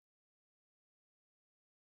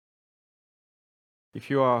If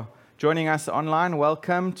you are joining us online,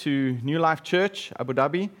 welcome to New Life Church, Abu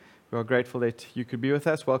Dhabi. We are grateful that you could be with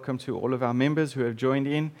us. Welcome to all of our members who have joined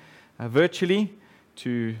in virtually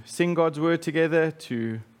to sing God's Word together,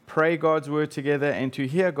 to pray God's Word together, and to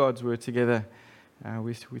hear God's Word together.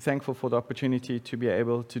 We're thankful for the opportunity to be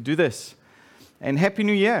able to do this. And Happy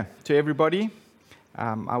New Year to everybody.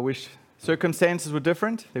 I wish circumstances were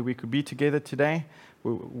different, that we could be together today.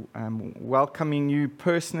 We're welcoming you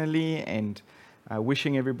personally and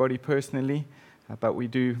wishing everybody personally, but we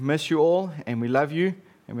do miss you all, and we love you,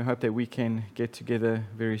 and we hope that we can get together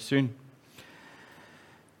very soon.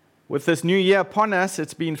 With this new year upon us,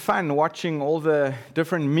 it's been fun watching all the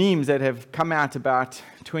different memes that have come out about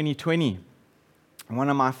 2020. One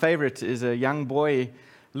of my favorites is a young boy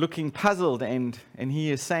looking puzzled, and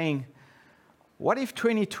he is saying, "What if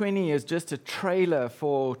 2020 is just a trailer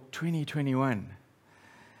for 2021?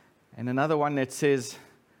 And another one that says,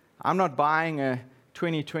 "I'm not buying a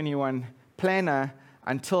 2021 planner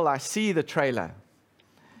until I see the trailer."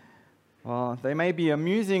 Well, they may be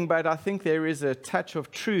amusing, but I think there is a touch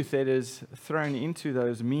of truth that is thrown into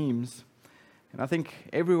those memes. And I think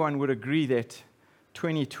everyone would agree that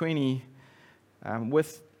 2020,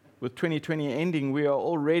 with 2020 ending, we are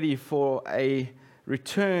all ready for a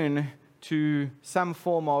return to some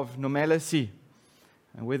form of normalcy.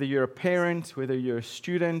 And whether you're a parent, whether you're a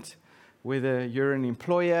student, whether you're an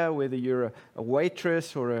employer, whether you're a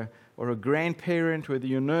waitress or a grandparent, whether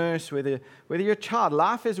you're a nurse, whether you're a child,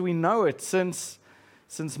 life as we know it since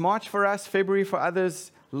March for us, February for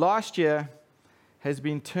others, last year has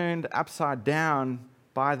been turned upside down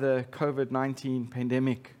by the COVID-19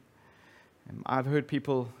 pandemic. And I've heard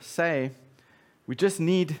people say, we just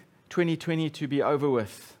need 2020 to be over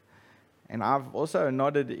with. And I've also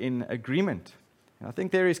nodded in agreement. And I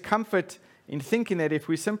think there is comfort in thinking that if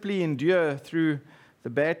we simply endure through the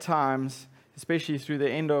bad times, especially through the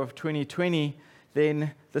end of 2020,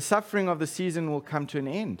 then the suffering of the season will come to an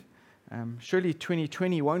end. Surely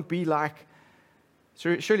 2021 won't be like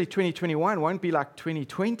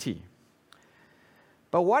 2020.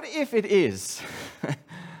 But what if it is?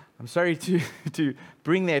 I'm sorry to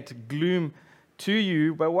bring that gloom to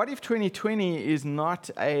you, but what if 2020 is not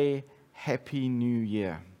a happy new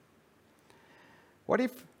year? What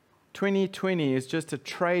if 2020 is just a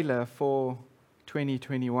trailer for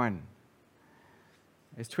 2021?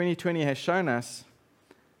 As 2020 has shown us,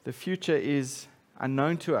 the future is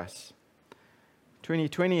unknown to us.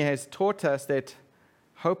 2020 has taught us that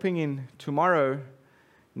hoping in tomorrow,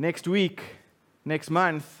 next week, next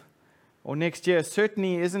month, or next year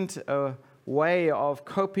certainly isn't a way of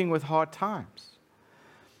coping with hard times.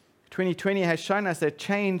 2020 has shown us that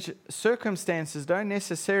changed circumstances don't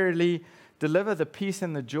necessarily deliver the peace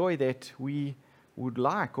and the joy that we would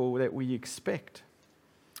like or that we expect.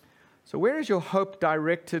 So where is your hope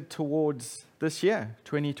directed towards this year,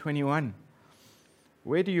 2021?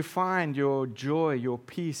 Where do you find your joy, your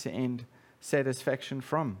peace, and satisfaction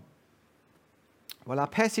from? Well, our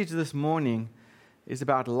passage this morning is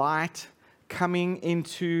about light coming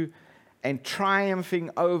into and triumphing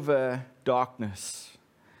over darkness.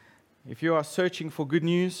 If you are searching for good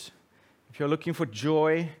news, if you're looking for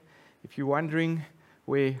joy, if you're wondering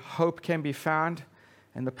where hope can be found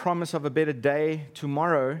and the promise of a better day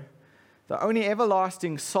tomorrow, the only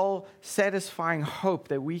everlasting, soul-satisfying hope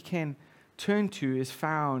that we can turn to is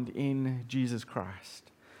found in Jesus Christ.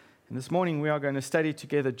 And this morning we are going to study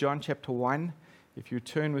together John chapter 1. If you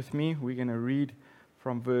turn with me, we're going to read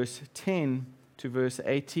from verse 10 to verse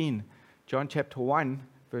 18. John chapter 1,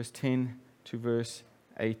 verse 10 to verse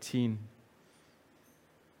 18.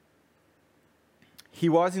 He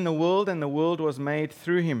was in the world, and the world was made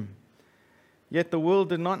through him. Yet the world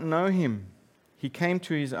did not know him. He came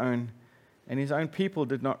to his own, and his own people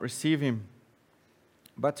did not receive him.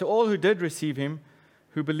 But to all who did receive him,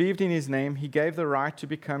 who believed in his name, he gave the right to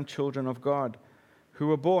become children of God, who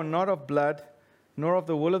were born not of blood, nor of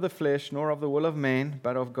the will of the flesh, nor of the will of man,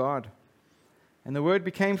 but of God. And the Word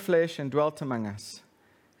became flesh and dwelt among us,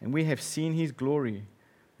 and we have seen his glory,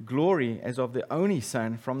 glory as of the only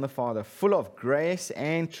Son from the Father, full of grace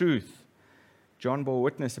and truth. John bore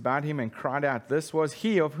witness about him and cried out, "This was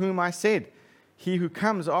he of whom I said, he who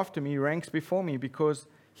comes after me ranks before me, because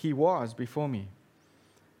he was before me."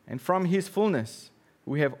 And from his fullness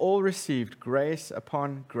we have all received grace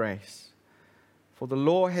upon grace. For the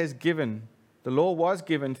law was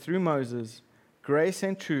given through Moses, grace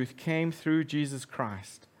and truth came through Jesus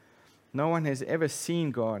Christ. No one has ever seen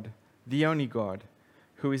God, the only God,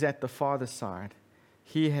 who is at the Father's side.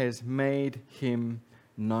 He has made him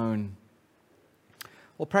known.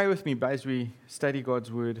 Well, pray with me as we study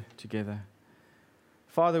God's Word together.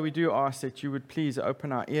 Father, we do ask that you would please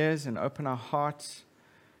open our ears and open our hearts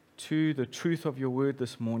to the truth of your word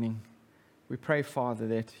this morning. We pray, Father,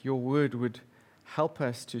 that your word would help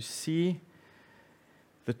us to see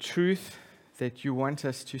the truth that you want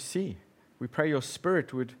us to see. We pray your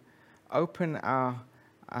Spirit would open our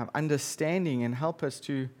understanding and help us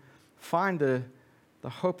to find the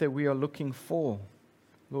hope that we are looking for.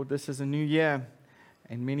 Lord, this is a new year,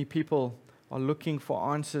 and many people are looking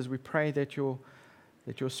for answers. We pray that your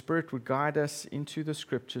Spirit would guide us into the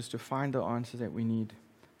Scriptures to find the answers that we need.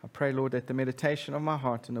 I pray, Lord, that the meditation of my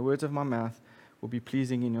heart and the words of my mouth will be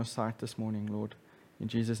pleasing in your sight this morning, Lord. In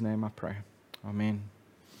Jesus' name I pray. Amen.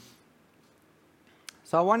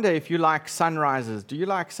 So I wonder if you like sunrises. Do you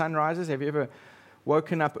like sunrises? Have you ever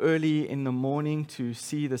woken up early in the morning to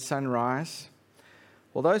see the sunrise?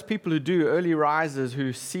 Well, those people who do, early risers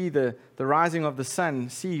who see the rising of the sun,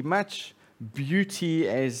 see much beauty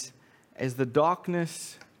as the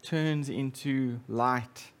darkness turns into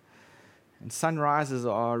light. And sunrises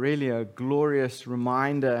are really a glorious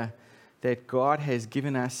reminder that God has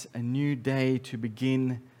given us a new day to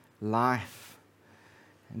begin life.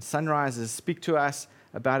 And sunrises speak to us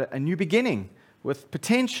about a new beginning with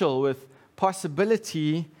potential, with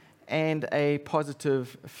possibility, and a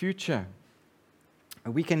positive future.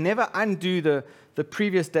 We can never undo the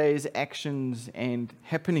previous day's actions and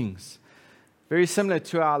happenings. Very similar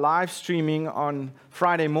to our live streaming on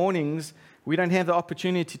Friday mornings, we don't have the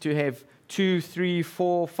opportunity to have 2, 3,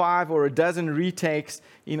 4, 5, or a dozen retakes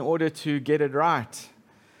in order to get it right.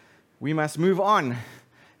 We must move on,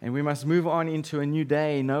 and we must move on into a new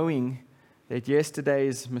day knowing that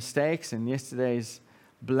yesterday's mistakes and yesterday's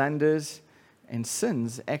blunders and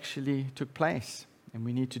sins actually took place, and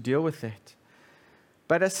we need to deal with that.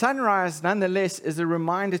 But a sunrise, nonetheless, is a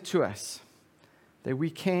reminder to us that we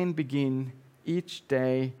can begin each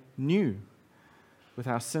day new, with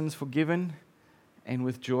our sins forgiven and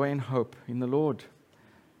with joy and hope in the Lord.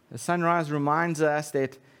 The sunrise reminds us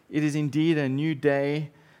that it is indeed a new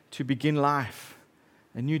day to begin life,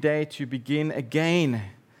 a new day to begin again,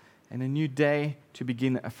 and a new day to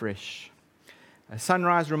begin afresh. A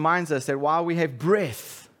sunrise reminds us that while we have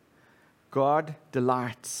breath, God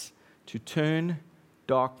delights to turn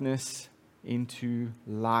darkness into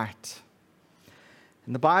light.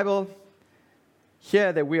 In the Bible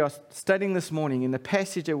here that we are studying this morning, in the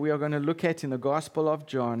passage that we are going to look at in the Gospel of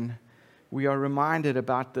John, we are reminded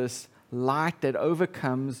about this light that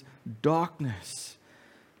overcomes darkness.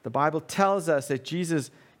 The Bible tells us that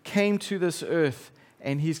Jesus came to this earth,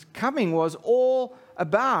 and his coming was all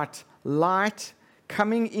about light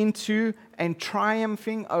coming into and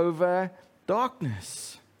triumphing over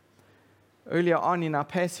darkness. Earlier on in our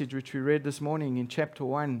passage, which we read this morning in chapter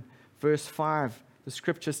 1, verse 5, the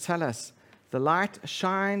scriptures tell us, the light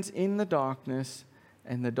shines in the darkness,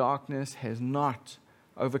 and the darkness has not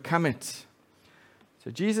overcome it.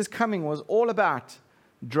 So Jesus' coming was all about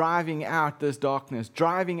driving out this darkness,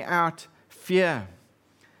 driving out fear.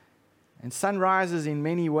 And sunrises in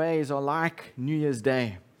many ways are like New Year's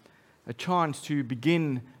Day, a chance to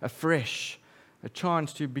begin afresh, a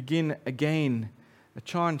chance to begin again, a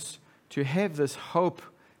chance to have this hope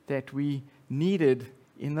that we needed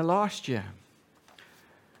in the last year.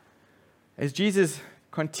 As Jesus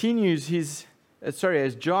continues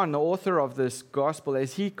as John, the author of this gospel,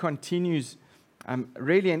 as he continues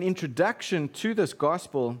really an introduction to this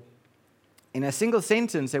gospel, in a single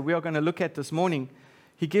sentence that we are going to look at this morning,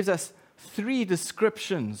 he gives us 3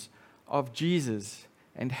 descriptions of Jesus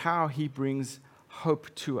and how he brings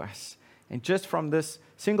hope to us. And just from this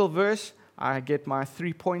single verse, I get my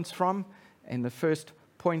 3 points from. And the first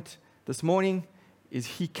point this morning is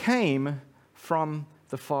he came from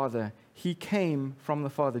the Father. He came from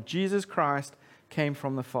the Father. Jesus Christ came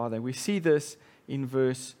from the Father. We see this in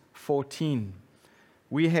verse 14.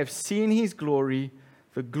 We have seen his glory,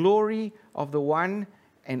 the glory of the one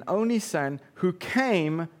and only Son who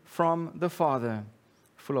came from the Father,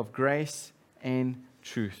 full of grace and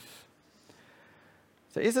truth.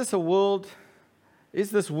 So is this world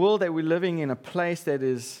that we're living in a place that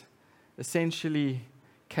is essentially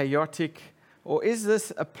chaotic, or is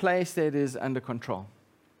this a place that is under control?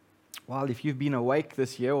 Well, if you've been awake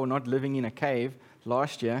this year or not living in a cave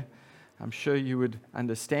last year, I'm sure you would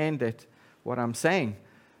understand that what I'm saying.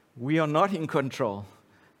 We are not in control.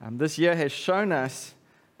 This year has shown us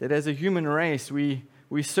that as a human race, we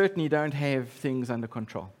certainly don't have things under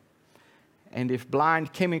control. And if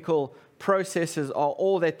blind chemical processes are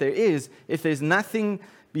all that there is, if there's nothing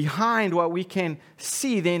behind what we can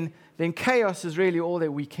see, then chaos is really all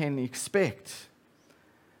that we can expect.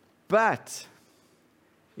 But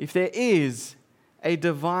if there is a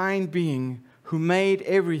divine being who made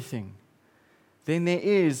everything, then there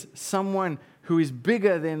is someone who is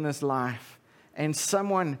bigger than this life and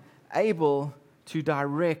someone able to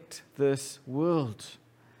direct this world.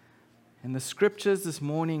 And the scriptures this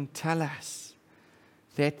morning tell us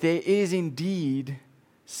that there is indeed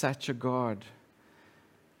such a God.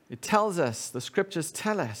 It tells us, the scriptures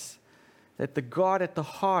tell us, that the God at the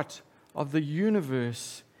heart of the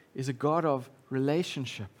universe is a God of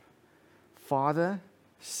relationship. Father,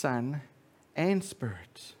 Son, and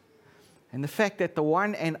Spirit. And the fact that the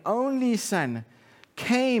one and only Son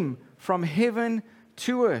came from heaven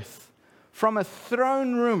to earth, from a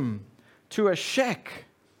throne room to a shack,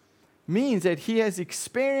 means that he has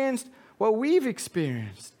experienced what we've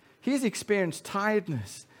experienced. He's experienced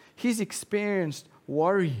tiredness. He's experienced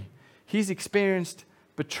worry. He's experienced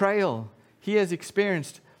betrayal. He has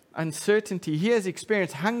experienced uncertainty. He has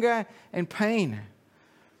experienced hunger and pain.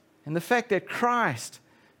 And the fact that Christ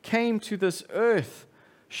came to this earth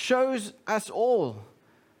shows us all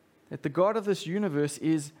that the God of this universe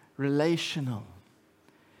is relational.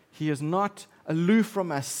 He is not aloof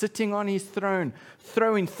from us, sitting on his throne,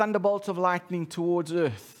 throwing thunderbolts of lightning towards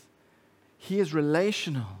earth. He is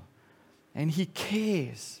relational, and he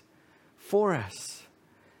cares for us.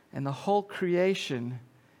 And the whole creation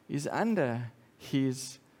is under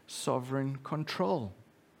his sovereign control.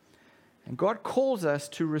 And God calls us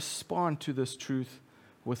to respond to this truth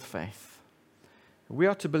with faith. We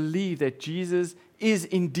are to believe that Jesus is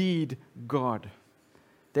indeed God,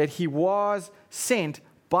 that he was sent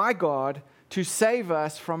by God to save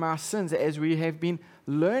us from our sins, as we have been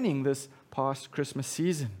learning this past Christmas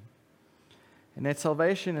season. And that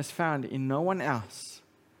salvation is found in no one else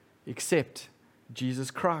except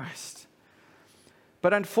Jesus Christ.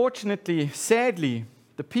 But unfortunately, sadly,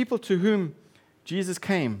 the people to whom Jesus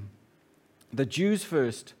came, the Jews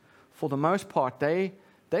first, for the most part, they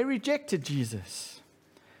rejected Jesus.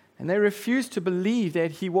 And they refused to believe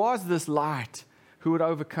that he was this light who would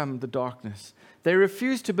overcome the darkness. They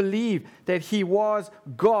refused to believe that he was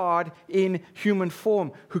God in human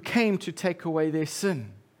form who came to take away their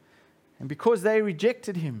sin. And because they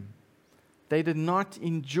rejected him, they did not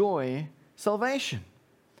enjoy salvation.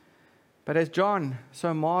 But as John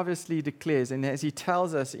so marvelously declares, and as he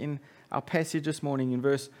tells us in our passage this morning in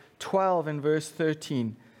verse 12 and verse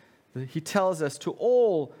 13, he tells us, to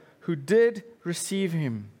all who did receive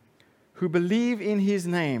him, who believe in his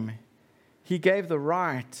name, he gave the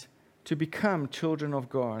right to become children of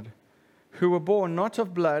God, who were born not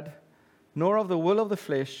of blood, nor of the will of the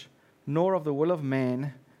flesh, nor of the will of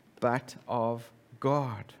man, but of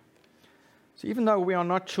God. So even though we are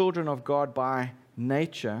not children of God by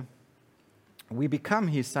nature, we become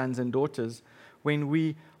his sons and daughters when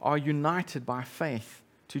we are united by faith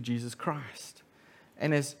to Jesus Christ.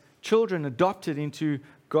 And as children adopted into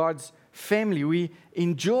God's family, we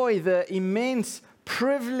enjoy the immense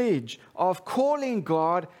privilege of calling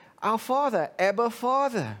God our Father, Abba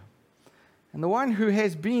Father. And the one who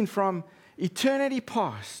has been from eternity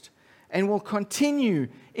past and will continue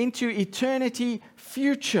into eternity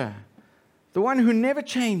future, the one who never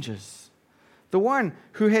changes, the one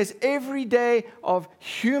who has every day of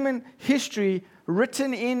human history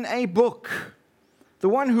written in a book, the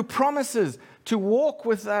one who promises to walk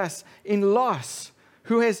with us in loss,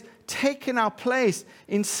 who has taken our place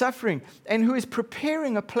in suffering, and who is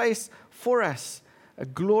preparing a place for us, a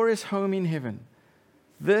glorious home in heaven.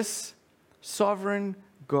 This sovereign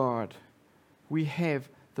God, we have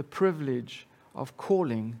the privilege of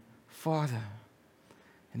calling Father.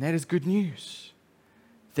 And that is good news.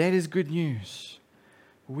 That is good news.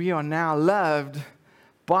 We are now loved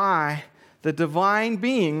by the divine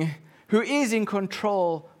being who is in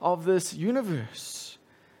control of this universe.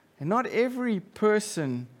 And not every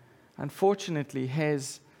person, unfortunately,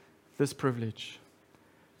 has this privilege.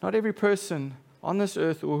 Not every person on this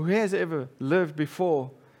earth or who has ever lived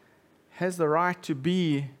before has the right to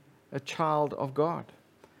be a child of God,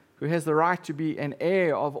 who has the right to be an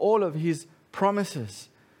heir of all of his promises,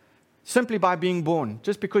 simply by being born.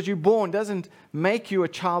 Just because you're born doesn't make you a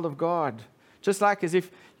child of God. Just like as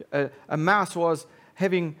if a mouse was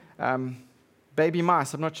having baby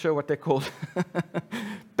mice. I'm not sure what they're called.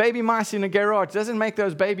 Baby mice in a garage doesn't make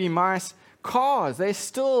those baby mice cars. They're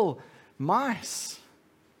still mice.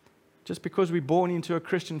 Just because we're born into a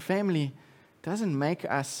Christian family doesn't make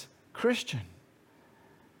us Christian.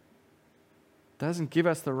 Doesn't give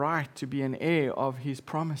us the right to be an heir of his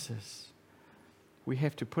promises. We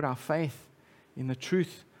have to put our faith in the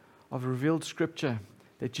truth of revealed Scripture,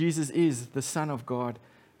 that Jesus is the Son of God,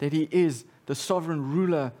 that he is the sovereign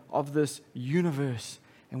ruler of this universe,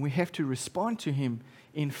 and we have to respond to him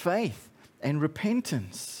in faith and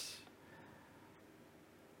repentance.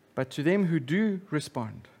 But to them who do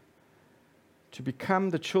respond, to become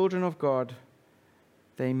the children of God,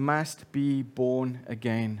 they must be born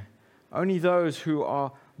again. Only those who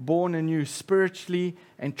are born anew spiritually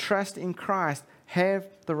and trust in Christ have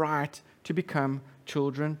the right to become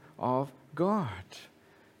children of God.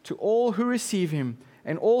 To all who receive Him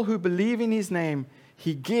and all who believe in His name,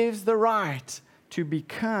 He gives the right to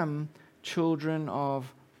become children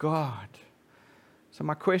of God. So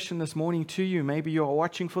my question this morning to you, maybe you're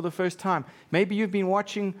watching for the first time. Maybe you've been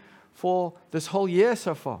watching for this whole year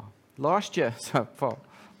so far, last year so far.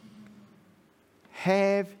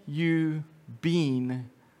 Have you been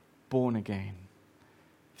born again?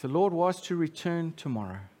 If the Lord was to return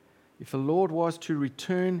tomorrow, if the Lord was to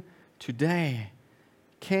return today,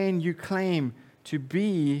 can you claim to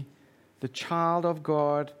be the child of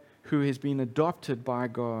God who has been adopted by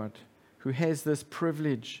God, who has this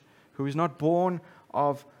privilege, who is not born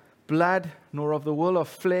of blood nor of the will of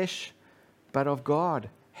flesh, but of God?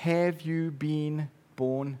 Have you been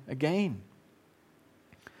born again?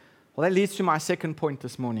 Well, that leads to my second point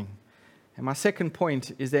this morning. And my second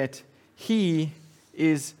point is that He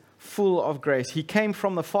is full of grace. He came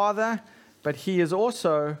from the Father, but He is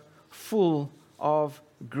also full of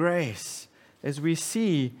grace. As we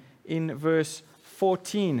see in verse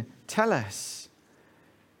 14, tell us,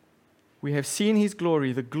 we have seen His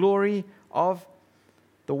glory, the glory of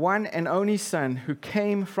the one and only Son who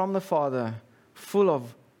came from the Father, full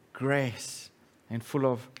of grace and full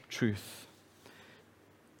of truth.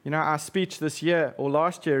 You know, our speech this year, or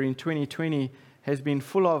last year in 2020, has been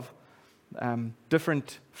full of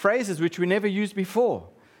different phrases which we never used before.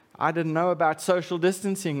 I didn't know about social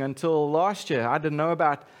distancing until last year. I didn't know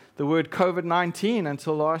about the word COVID-19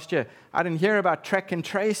 until last year. I didn't hear about track and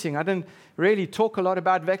tracing. I didn't really talk a lot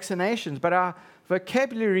about vaccinations, but our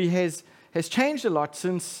vocabulary has changed a lot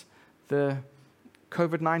since the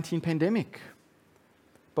COVID-19 pandemic.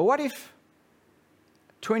 But what if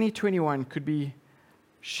 2021 could be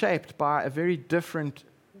shaped by a very different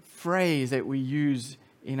phrase that we use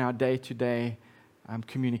in our day-to-day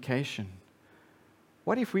communication?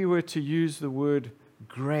 What if we were to use the word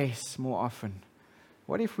grace more often?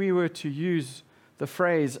 What if we were to use the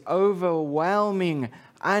phrase overwhelming,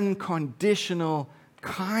 unconditional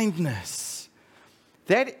kindness?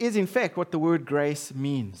 That is, in fact, what the word grace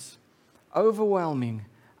means. Overwhelming,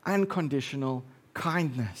 unconditional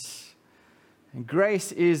kindness. And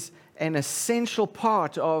grace is an essential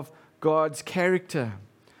part of God's character.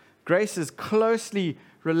 Grace is closely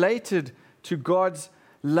related to God's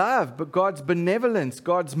love, but God's benevolence,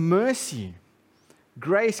 God's mercy.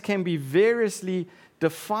 Grace can be variously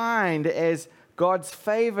defined as God's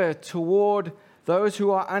favor toward those who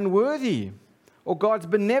are unworthy, or God's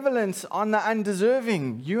benevolence on the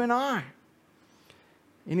undeserving, you and I.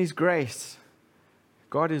 In His grace,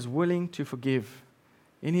 God is willing to forgive.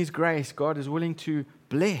 In His grace, God is willing to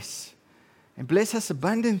bless, and bless us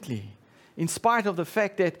abundantly, in spite of the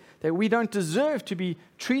fact that we don't deserve to be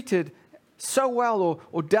treated so well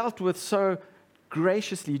or dealt with so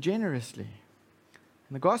graciously, generously.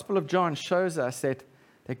 And the Gospel of John shows us that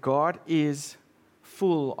God is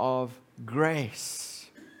full of grace.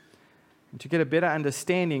 And to get a better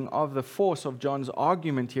understanding of the force of John's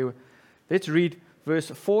argument here, let's read verse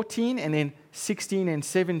 14 and then 16 and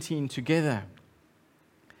 17 together.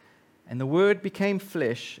 And the Word became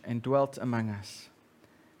flesh and dwelt among us.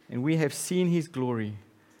 And we have seen His glory,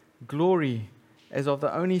 glory as of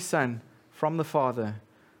the only Son from the Father,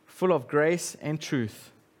 full of grace and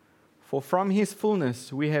truth. For from His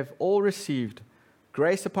fullness we have all received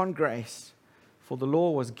grace upon grace. For the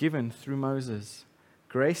law was given through Moses.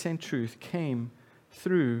 Grace and truth came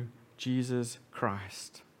through Jesus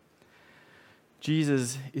Christ.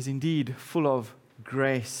 Jesus is indeed full of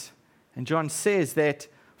grace. And John says that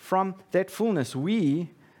from that fullness, we,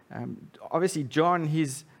 obviously John,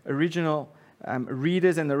 his original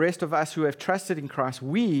readers, and the rest of us who have trusted in Christ,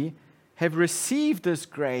 we have received this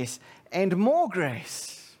grace and more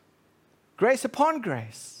grace. Grace upon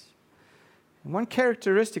grace. And one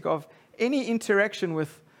characteristic of any interaction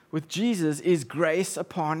with Jesus is grace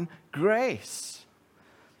upon grace.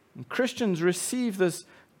 And Christians receive this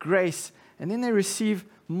grace, and then they receive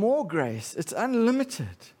more grace. It's unlimited.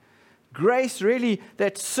 Grace really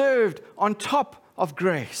that served on top of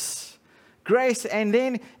grace. Grace, and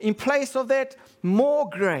then in place of that, more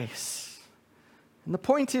grace. And the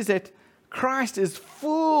point is that Christ is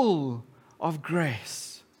full of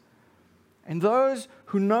grace. And those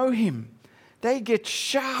who know Him, they get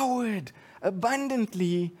showered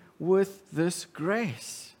abundantly with this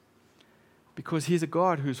grace. Because He's a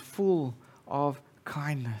God who's full of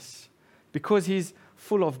kindness. Because He's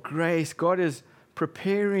full of grace, God is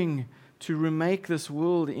preparing to remake this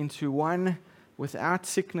world into one without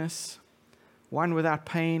sickness, one without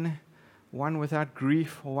pain, one without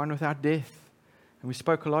grief, or one without death. And we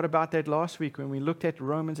spoke a lot about that last week when we looked at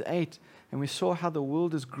Romans 8 and we saw how the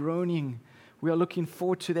world is groaning. We are looking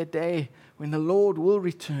forward to that day when the Lord will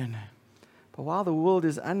return. But while the world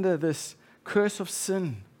is under this curse of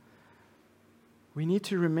sin, we need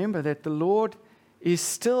to remember that the Lord is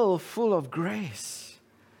still full of grace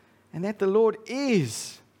and that the Lord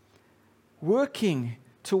is working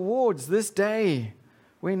towards this day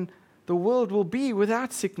when the world will be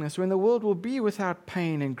without sickness, when the world will be without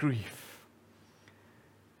pain and grief.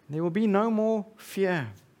 There will be no more fear.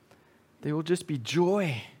 There will just be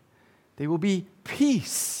joy. There will be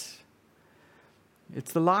peace.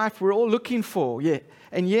 It's the life we're all looking for,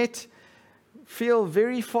 and yet feel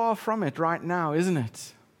very far from it right now, isn't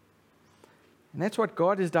it? And that's what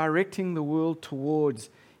God is directing the world towards,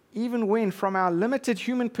 even when, from our limited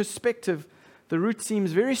human perspective, the route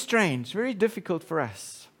seems very strange, very difficult for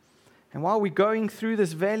us. And while we're going through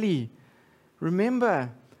this valley,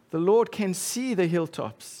 remember, the Lord can see the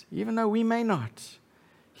hilltops, even though we may not.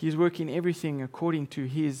 He's working everything according to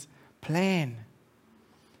His plan,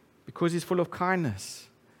 because He's full of kindness.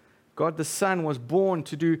 God the Son was born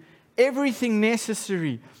to do everything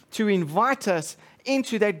necessary to invite us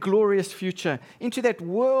into that glorious future, into that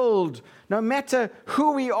world, no matter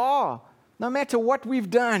who we are, no matter what we've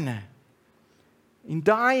done. In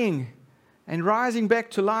dying and rising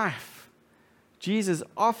back to life, Jesus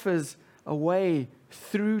offers a way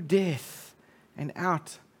through death and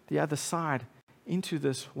out the other side into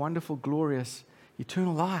this wonderful, glorious,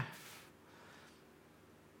 eternal life.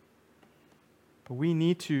 But we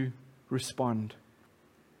need to respond.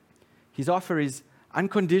 His offer is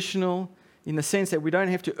unconditional in the sense that we don't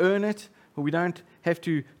have to earn it, or we don't have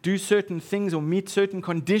to do certain things or meet certain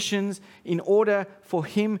conditions in order for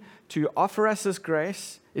Him to offer us this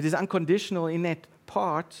grace. It is unconditional in that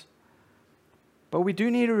part, but we do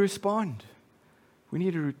need to respond. We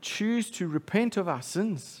need to choose to repent of our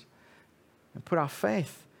sins and put our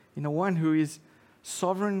faith in the one who is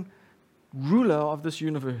sovereign ruler of this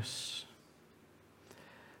universe.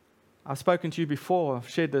 I've spoken to you before, I've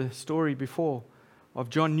shared the story before of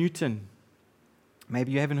John Newton.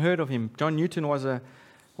 Maybe you haven't heard of him. John Newton was a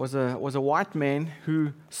white man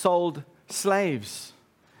who sold slaves.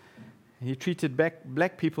 He treated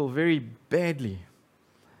black people very badly.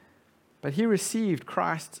 But he received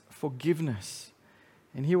Christ's forgiveness.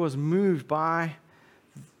 And he was moved by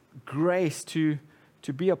grace to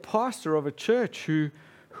be a pastor of a church who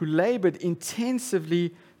labored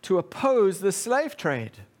intensively to oppose the slave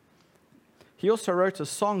trade. He also wrote a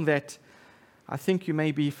song that I think you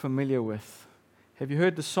may be familiar with. Have you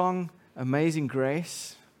heard the song, Amazing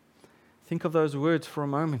Grace? Think of those words for a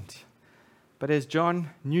moment. But as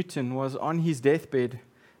John Newton was on his deathbed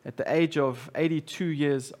at the age of 82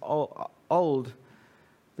 years old,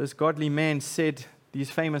 this godly man said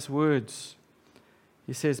these famous words.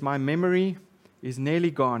 He says, "My memory is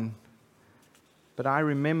nearly gone, but I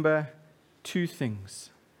remember two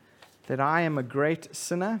things, that I am a great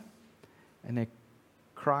sinner and that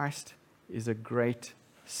Christ is a great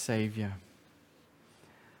Savior."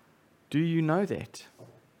 Do you know that?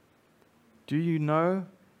 Do you know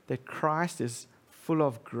that Christ is full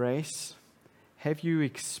of grace? Have you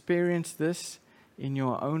experienced this in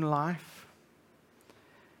your own life?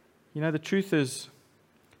 You know, the truth is,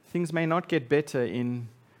 things may not get better in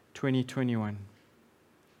 2021.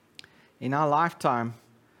 In our lifetime,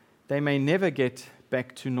 they may never get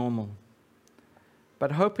back to normal.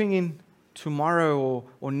 But hoping in tomorrow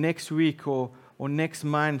or next week or next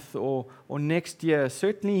month or next year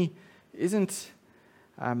certainly isn't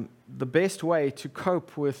the best way to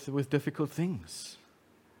cope with difficult things.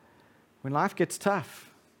 When life gets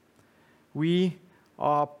tough, we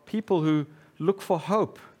are people who look for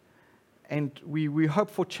hope, and we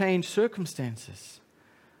hope for changed circumstances.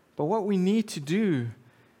 But what we need to do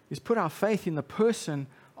is put our faith in the person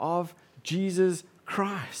of Jesus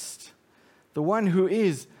Christ, the one who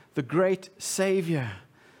is the great Savior,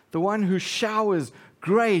 the one who showers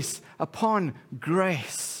grace upon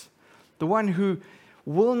grace, the one who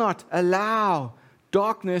will not allow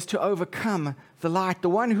darkness to overcome the light, the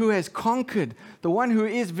one who has conquered, the one who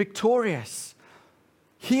is victorious.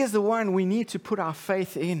 He is the one we need to put our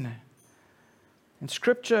faith in. And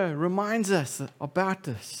Scripture reminds us about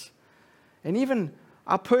this. And even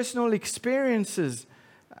our personal experiences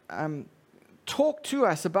talk to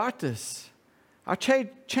us about this. Our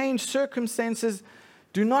changed circumstances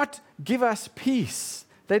do not give us peace.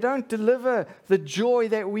 They don't deliver the joy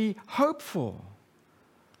that we hope for.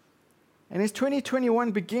 And as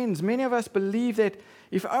 2021 begins, many of us believe that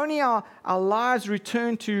if only our lives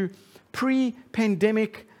return to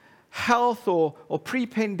pre-pandemic health or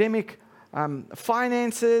pre-pandemic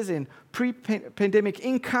finances and pre-pandemic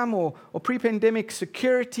income or pre-pandemic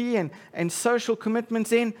security and social commitments,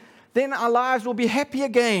 then our lives will be happy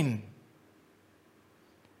again.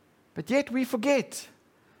 But yet we forget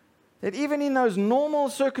that even in those normal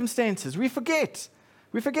circumstances, we forget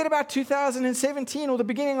about 2017 or the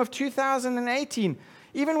beginning of 2018,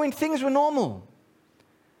 even when things were normal.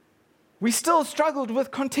 We still struggled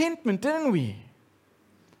with contentment, didn't we?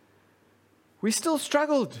 We still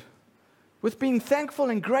struggled with being thankful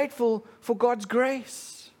and grateful for God's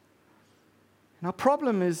grace. And our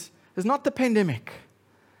problem is not the pandemic.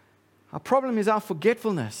 Our problem is our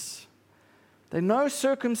forgetfulness. That no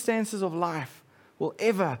circumstances of life will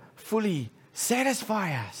ever fully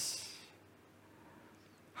satisfy us.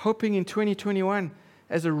 Hoping in 2021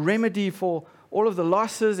 as a remedy for all of the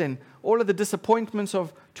losses and all of the disappointments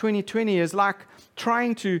of 2020 is like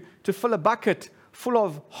trying to fill a bucket full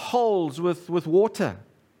of holes with water.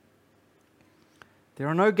 There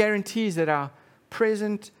are no guarantees that our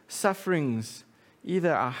present sufferings,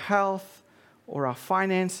 either our health or our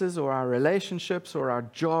finances or our relationships or our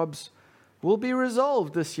jobs, will be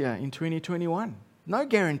resolved this year in 2021. No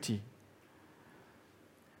guarantee.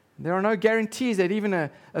 There are no guarantees that even a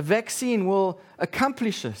vaccine will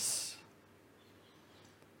accomplish this.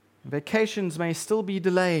 Vacations may still be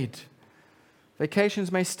delayed.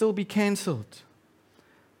 Vacations may still be cancelled.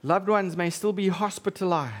 Loved ones may still be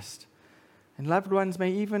hospitalized. And loved ones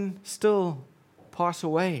may even still pass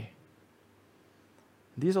away.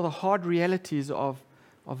 These are the hard realities of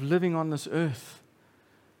living on this earth.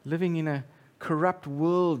 Living in a corrupt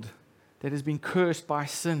world that has been cursed by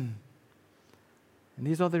sin. And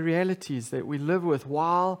these are the realities that we live with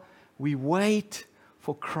while we wait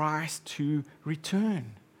for Christ to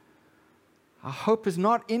return. Our hope is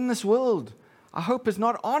not in this world. Our hope is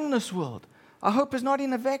not on this world. Our hope is not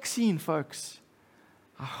in a vaccine, folks.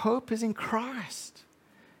 Our hope is in Christ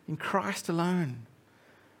alone.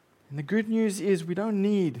 And the good news is we don't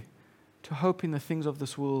need to hope in the things of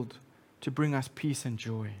this world to bring us peace and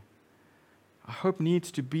joy. Our hope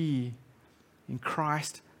needs to be in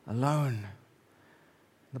Christ alone.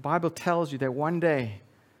 The Bible tells you that one day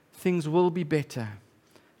things will be better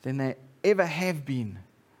than they ever have been.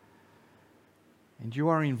 And you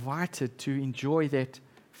are invited to enjoy that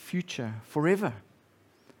future forever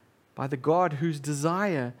by the God whose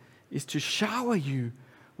desire is to shower you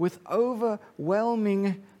with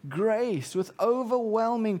overwhelming grace, with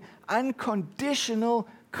overwhelming, unconditional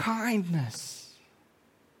kindness.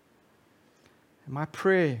 And my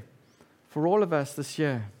prayer for all of us this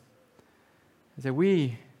year is that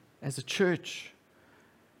we, as a church,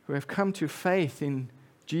 who have come to faith in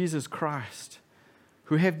Jesus Christ,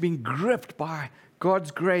 who have been gripped by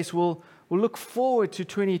God's grace, will look forward to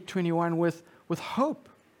 2021 with hope.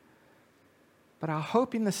 But our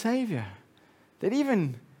hope in the Savior, that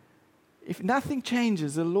even if nothing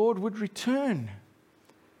changes, the Lord would return.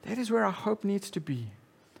 That is where our hope needs to be.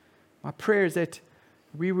 My prayer is that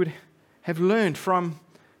we would have learned from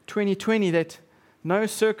 2020 that no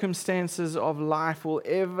circumstances of life will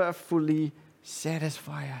ever fully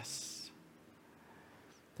satisfy us.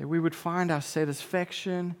 That we would find our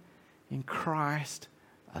satisfaction in Christ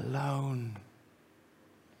alone.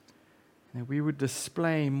 And that we would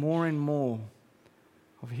display more and more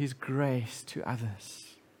of His grace to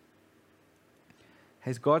others.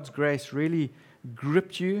 Has God's grace really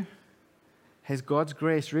gripped you? Has God's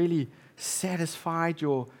grace really satisfied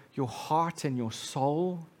your heart and your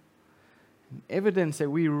soul? And evidence that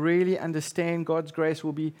we really understand God's grace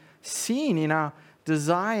will be seen in our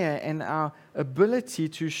desire and our ability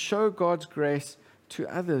to show God's grace to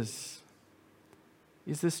others.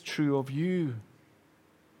 Is this true of you?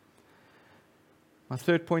 My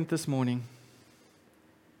third point this morning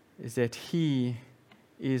is that He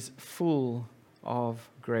is full of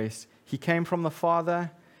grace. He came from the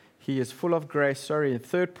Father. He is full of grace. The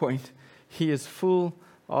third point, He is full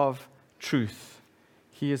of truth.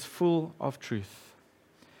 He is full of truth.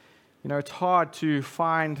 You know, it's hard to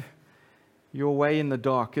find your way in the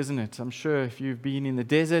dark, isn't it? I'm sure if you've been in the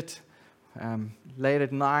desert late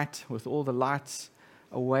at night with all the lights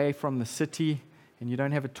away from the city and you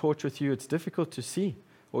don't have a torch with you, it's difficult to see,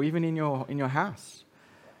 or even in your house.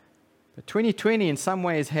 But 2020 in some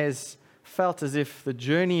ways has felt as if the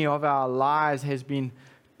journey of our lives has been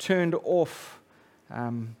turned off.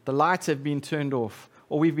 The lights have been turned off.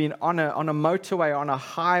 Or we've been on a motorway, on a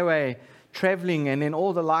highway, traveling, and then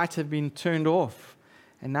all the lights have been turned off.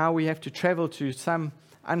 And now we have to travel to some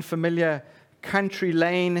unfamiliar country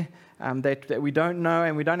lane that we don't know,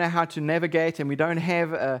 and we don't know how to navigate, and we don't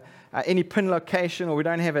have any pin location, or we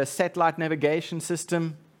don't have a satellite navigation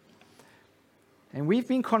system. And we've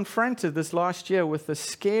been confronted this last year with the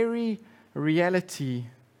scary reality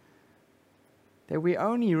that we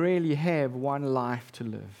only really have one life to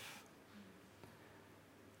live.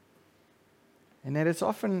 And that it's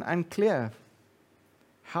often unclear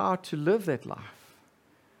how to live that life,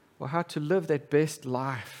 or how to live that best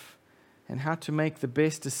life, and how to make the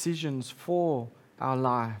best decisions for our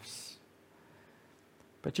lives.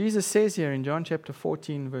 But Jesus says here in John chapter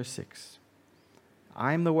 14, verse 6,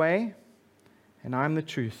 I am the way, and I am the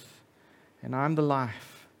truth, and I am the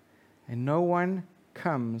life, and no one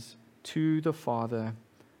comes to the Father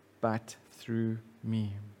but through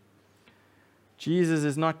me. Jesus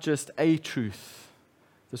is not just a truth.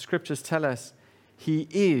 The scriptures tell us He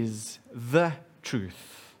is the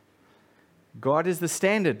truth. God is the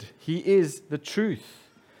standard. He is the truth.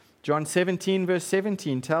 John 17, verse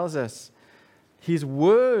 17 tells us His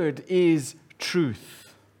word is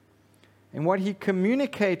truth. And what He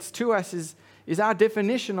communicates to us is our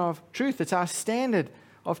definition of truth. It's our standard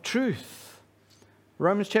of truth.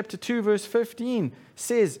 Romans chapter 2, verse 15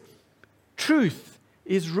 says, truth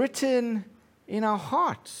is written in our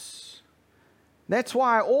hearts. That's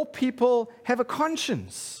why all people have a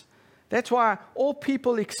conscience. That's why all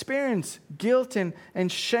people experience guilt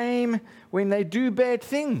and shame when they do bad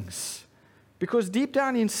things. Because deep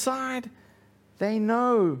down inside, they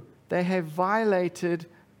know they have violated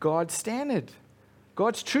God's standard.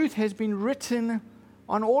 God's truth has been written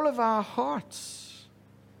on all of our hearts.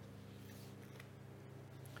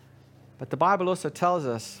 But the Bible also tells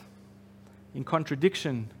us, in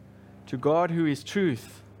contradiction to God who is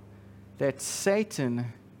truth, that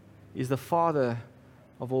Satan is the father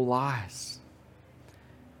of all lies.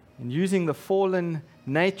 And using the fallen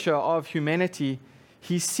nature of humanity,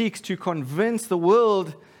 he seeks to convince the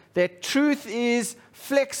world that truth is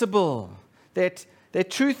flexible, that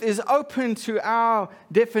truth is open to our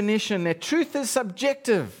definition, that truth is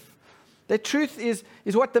subjective, that truth is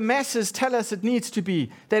what the masses tell us it needs to be,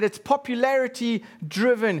 that it's popularity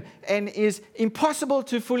driven and is impossible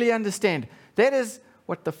to fully understand. That is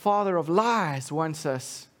what the father of lies wants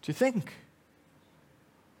us to think.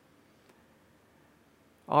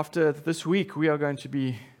 After this week, we are going to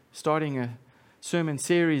be starting a sermon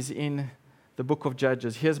series in the book of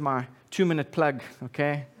Judges. Here's my 2-minute plug,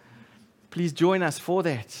 okay? Please join us for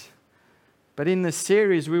that. But in this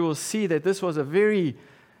series, we will see that this was a very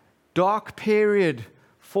dark period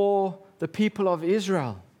for the people of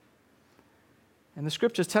Israel. And the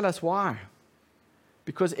scriptures tell us why.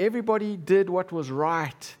 Because everybody did what was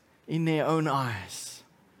right in their own eyes.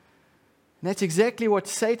 And that's exactly what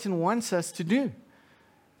Satan wants us to do.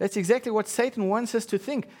 That's exactly what Satan wants us to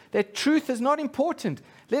think. That truth is not important.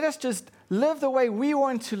 Let us just live the way we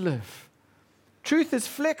want to live. Truth is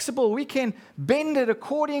flexible. We can bend it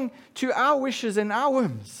according to our wishes and our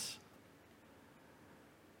whims.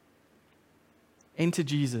 Enter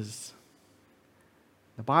Jesus.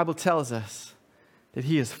 The Bible tells us that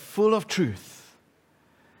He is full of truth.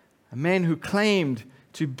 A man who claimed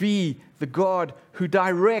to be the God who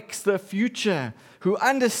directs the future, who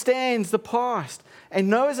understands the past, and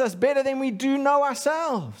knows us better than we do know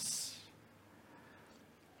ourselves.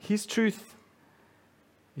 His truth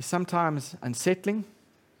is sometimes unsettling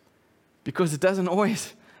because it doesn't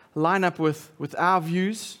always line up with our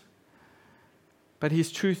views, but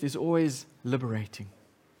His truth is always liberating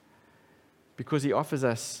because He offers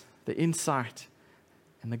us the insight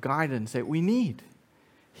and the guidance that we need.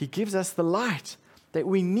 He gives us the light that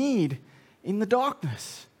we need in the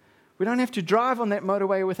darkness. We don't have to drive on that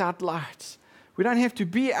motorway without lights. We don't have to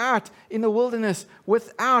be out in the wilderness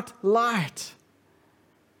without light.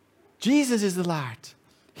 Jesus is the light.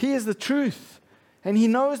 He is the truth. And He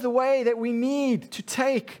knows the way that we need to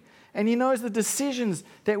take. And He knows the decisions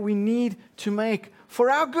that we need to make for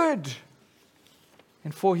our good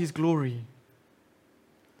and for His glory.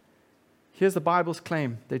 Here's the Bible's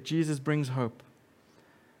claim that Jesus brings hope.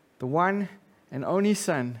 The one and only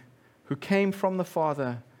Son who came from the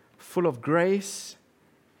Father, full of grace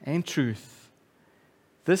and truth.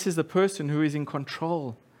 This is the person who is in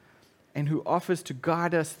control and who offers to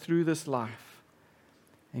guide us through this life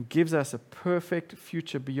and gives us a perfect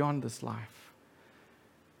future beyond this life.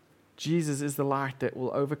 Jesus is the light that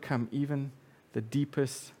will overcome even the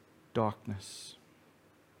deepest darkness.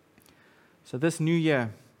 So this new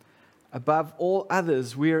year, above all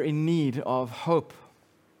others, we are in need of hope.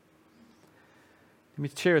 Let me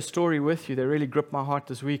share a story with you that really gripped my heart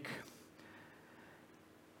this week.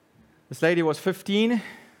 This lady was 15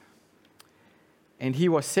 and he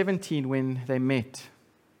was 17 when they met.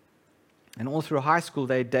 And all through high school,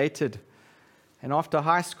 they dated. And after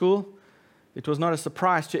high school, it was not a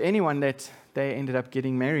surprise to anyone that they ended up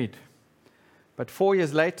getting married. But 4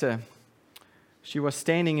 years later, she was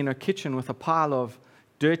standing in her kitchen with a pile of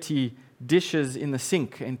dirty dishes in the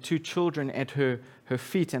sink and 2 children at her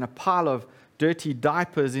feet and a pile of dirty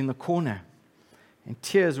diapers in the corner. And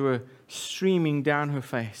tears were streaming down her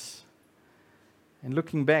face. And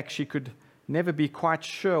looking back, she could never be quite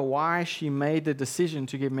sure why she made the decision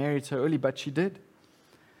to get married so early, but she did.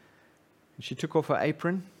 And she took off her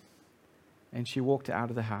apron and she walked out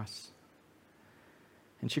of the house.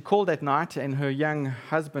 And she called that night, and her young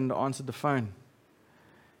husband answered the phone.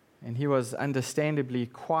 And he was understandably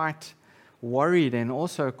quite worried and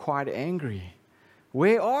also quite angry.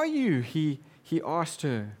 "Where are you?" he asked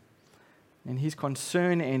her. And his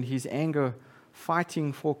concern and his anger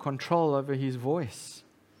fighting for control over his voice.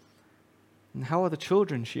 "And how are the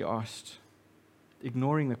children?" she asked,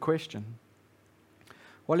 ignoring the question.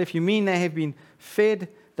 "Well, if you mean they have been fed,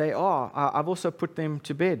 they are. I've also put them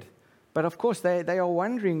to bed. But of course, they are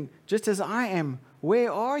wondering, just as I am,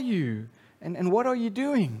 where are you? And what are you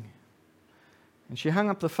doing?" And she hung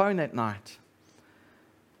up the phone that night.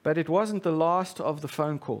 But it wasn't the last of the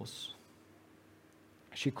phone calls.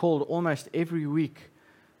 She called almost every week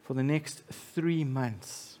for the next 3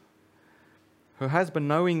 months. Her husband,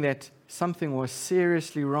 knowing that something was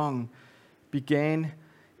seriously wrong, began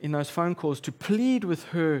in those phone calls to plead with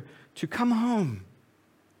her to come home.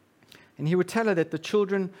 And he would tell her that the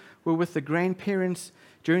children were with the grandparents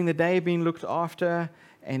during the day being looked after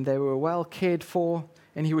and they were well cared for.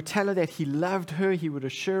 And he would tell her that he loved her. He would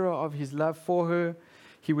assure her of his love for her.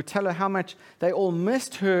 He would tell her how much they all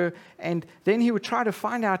missed her. And then he would try to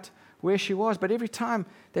find out where she was. But every time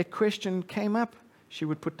that question came up, she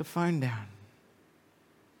would put the phone down.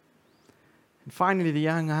 And finally,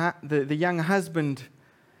 the young husband,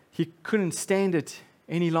 he couldn't stand it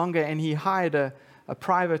any longer, and he hired a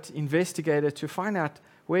private investigator to find out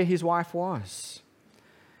where his wife was.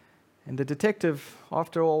 And the detective,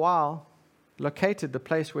 after a while, located the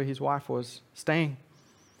place where his wife was staying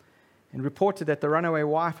and reported that the runaway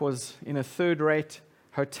wife was in a third-rate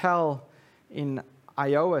hotel in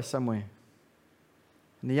Iowa somewhere.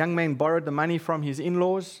 And the young man borrowed the money from his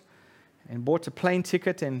in-laws and bought a plane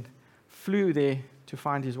ticket and flew there to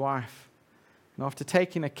find his wife. And after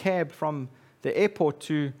taking a cab from the airport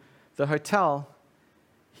to the hotel,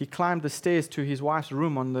 he climbed the stairs to his wife's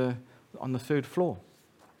room on the 3rd floor.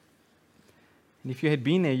 And if you had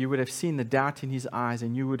been there, you would have seen the doubt in his eyes,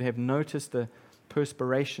 and you would have noticed the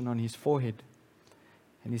perspiration on his forehead.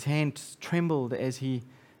 And his hands trembled as he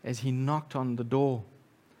knocked on the door.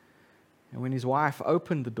 And when his wife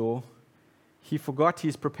opened the door, he forgot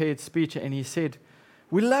his prepared speech and he said,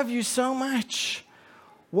 "We love you so much.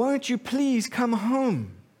 Won't you please come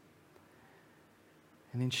home?"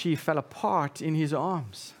 And then she fell apart in his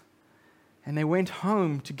arms. And they went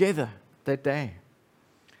home together that day.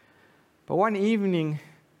 But one evening,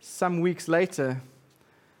 some weeks later,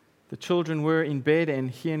 the children were in bed and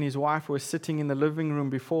he and his wife were sitting in the living room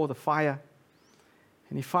before the fire.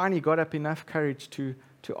 And he finally got up enough courage to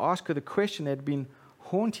ask her the question that had been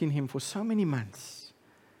haunting him for so many months.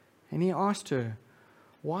 And he asked her,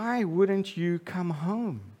 "Why wouldn't you come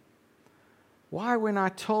home? Why, when I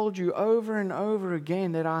told you over and over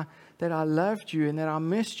again that I loved you and that I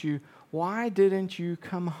missed you, why didn't you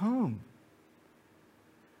come home?"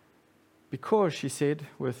 "Because," she said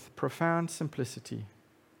with profound simplicity,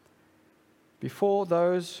 "before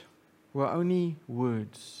those were only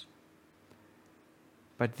words.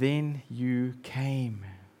 But then you came.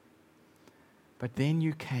 But then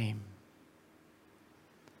you came."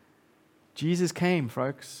 Jesus came,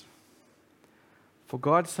 folks. For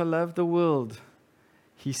God so loved the world,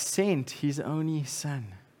 He sent His only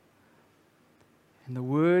Son. And the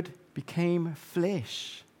Word became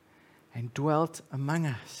flesh and dwelt among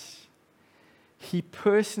us. He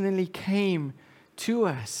personally came to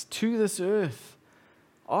us, to this earth,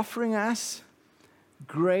 offering us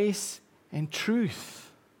grace and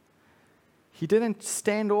truth. He didn't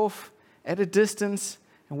stand off at a distance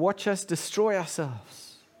and watch us destroy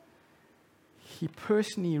ourselves. He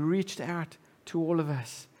personally reached out to all of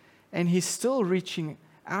us, and He's still reaching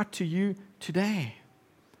out to you today.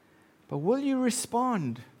 But will you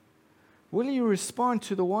respond? Will you respond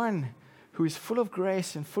to the one who is full of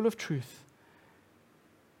grace and full of truth?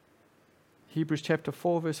 Hebrews chapter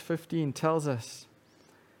 4 verse 15 tells us,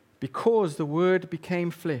 "Because the Word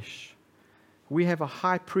became flesh, we have a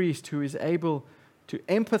high priest who is able to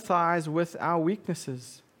empathize with our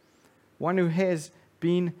weaknesses, one who has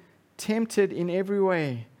been tempted in every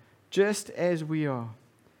way, just as we are,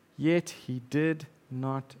 yet He did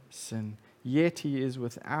not sin." yet he is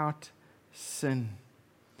without sin.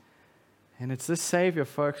 And it's this Savior,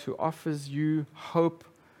 folks, who offers you hope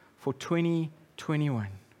for 2021.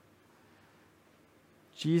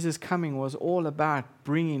 Jesus' coming was all about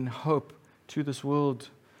bringing hope to this world.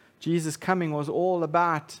 Jesus' coming was all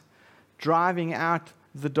about driving out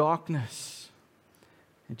the darkness.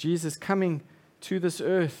 And Jesus' coming to this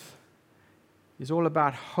earth is all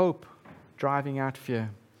about hope driving out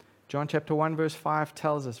fear. John chapter 1 verse 5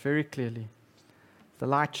 tells us very clearly, the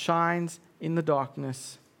light shines in the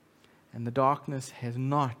darkness, and the darkness has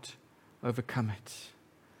not overcome it.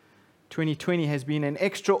 2020 has been an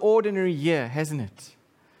extraordinary year, hasn't it?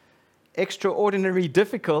 Extraordinary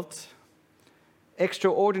difficult,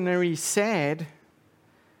 extraordinary sad,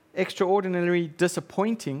 extraordinary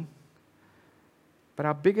disappointing. But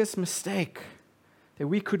our biggest mistake that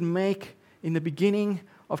we could make in the beginning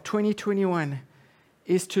of 2021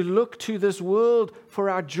 is to look to this world for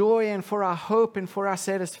our joy and for our hope and for our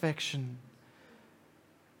satisfaction.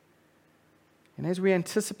 And as we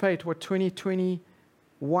anticipate what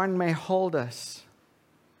 2021 may hold us,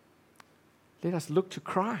 let us look to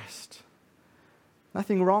Christ.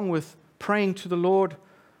 Nothing wrong with praying to the Lord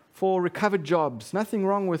for recovered jobs. Nothing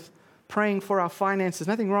wrong with praying for our finances.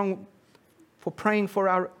 Nothing wrong for praying for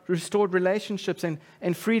our restored relationships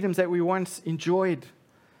and freedoms that we once enjoyed.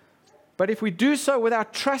 But if we do so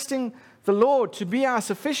without trusting the Lord to be our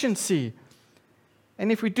sufficiency,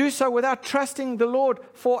 and if we do so without trusting the Lord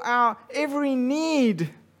for our every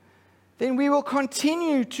need, then we will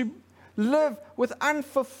continue to live with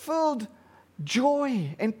unfulfilled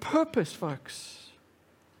joy and purpose, folks.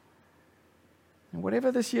 And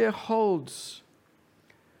whatever this year holds,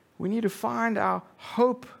 we need to find our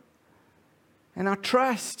hope and our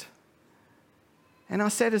trust and our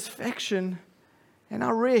satisfaction and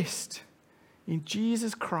our rest in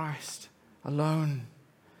Jesus Christ alone.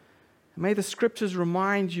 And may the scriptures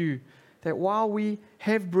remind you that while we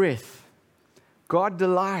have breath, God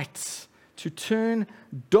delights to turn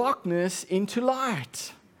darkness into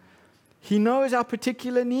light. He knows our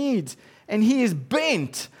particular needs, and He is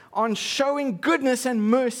bent on showing goodness and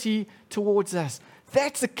mercy towards us.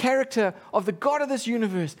 That's the character of the God of this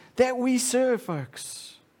universe that we serve,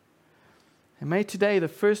 folks. And may today, the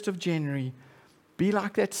 1st of January, be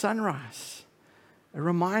like that sunrise, a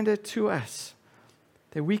reminder to us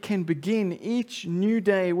that we can begin each new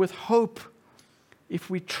day with hope if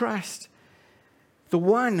we trust the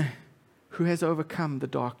one who has overcome the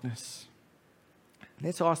darkness.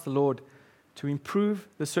 Let's ask the Lord to improve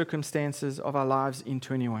the circumstances of our lives in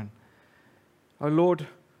 21. Oh Lord,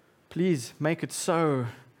 please make it so.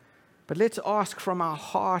 But let's ask from our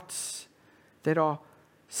hearts that are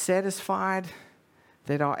satisfied,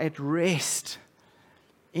 that are at rest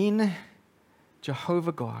in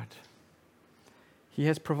Jehovah God. He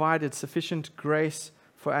has provided sufficient grace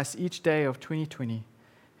for us each day of 2020,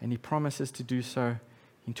 and He promises to do so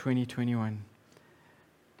in 2021.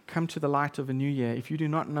 Come to the light of a new year. If you do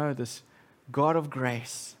not know this God of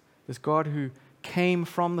grace, this God who came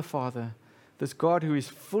from the Father, this God who is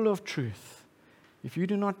full of truth, if you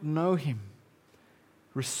do not know Him,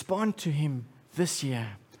 respond to Him this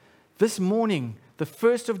year. This morning, the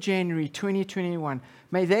 1st of January 2021,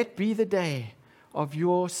 may that be the day of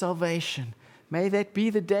your salvation. May that be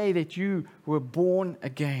the day that you were born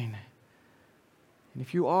again. And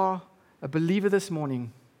if you are a believer this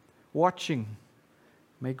morning, watching,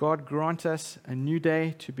 may God grant us a new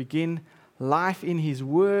day to begin life in His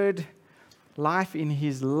Word, life in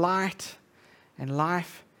His light, and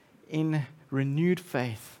life in renewed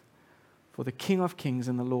faith for the King of Kings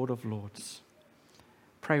and the Lord of Lords.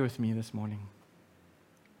 Pray with me this morning.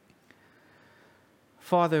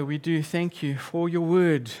 Father, we do thank You for Your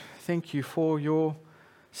Word. Thank You for Your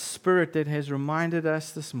Spirit that has reminded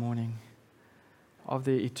us this morning of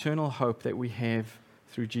the eternal hope that we have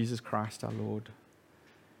through Jesus Christ our Lord.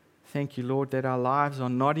 Thank You, Lord, that our lives are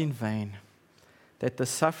not in vain, that the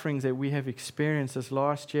sufferings that we have experienced this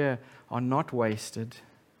last year are not wasted,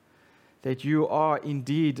 that You are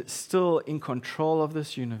indeed still in control of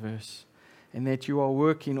this universe, and that You are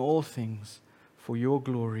working all things for Your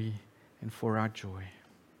glory and for our joy.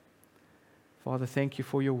 Father, thank You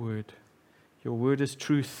for Your Word. Your Word is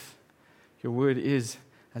truth. Your Word is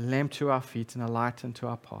a lamp to our feet and a light unto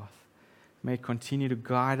our path. May it continue to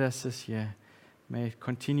guide us this year. May it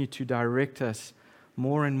continue to direct us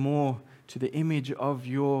more and more to the image of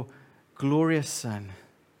Your glorious Son,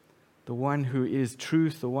 the one who is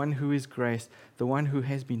truth, the one who is grace, the one who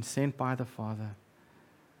has been sent by the Father.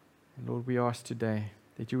 And Lord, we ask today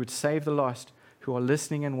that You would save the lost who are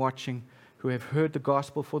listening and watching, who have heard the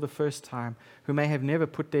gospel for the first time, who may have never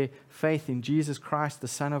put their faith in Jesus Christ, the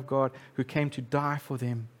Son of God, who came to die for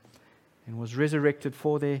them and was resurrected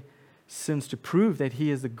for their sins to prove that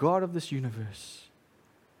He is the God of this universe.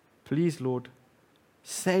 Please, Lord,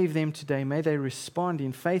 save them today. May they respond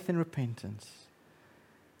in faith and repentance.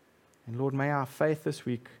 And Lord, may our faith this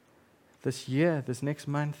week, this year, this next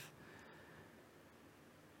month,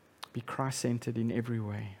 be Christ-centered in every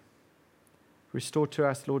way. Restore to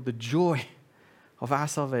us, Lord, the joy of our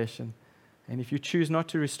salvation. And if you choose not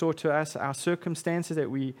to restore to us our circumstances that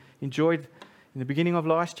we enjoyed in the beginning of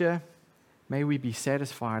last year, may we be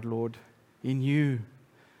satisfied, Lord, in you,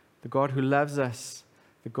 the God who loves us,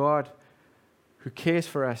 the God who cares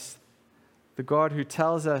for us, the God who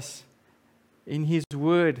tells us in His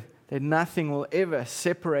word that nothing will ever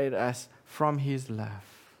separate us from His love.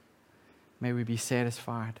 May we be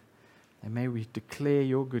satisfied, and may we declare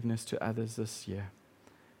your goodness to others this year.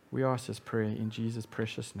 We ask this prayer in Jesus'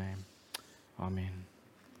 precious name. Amen.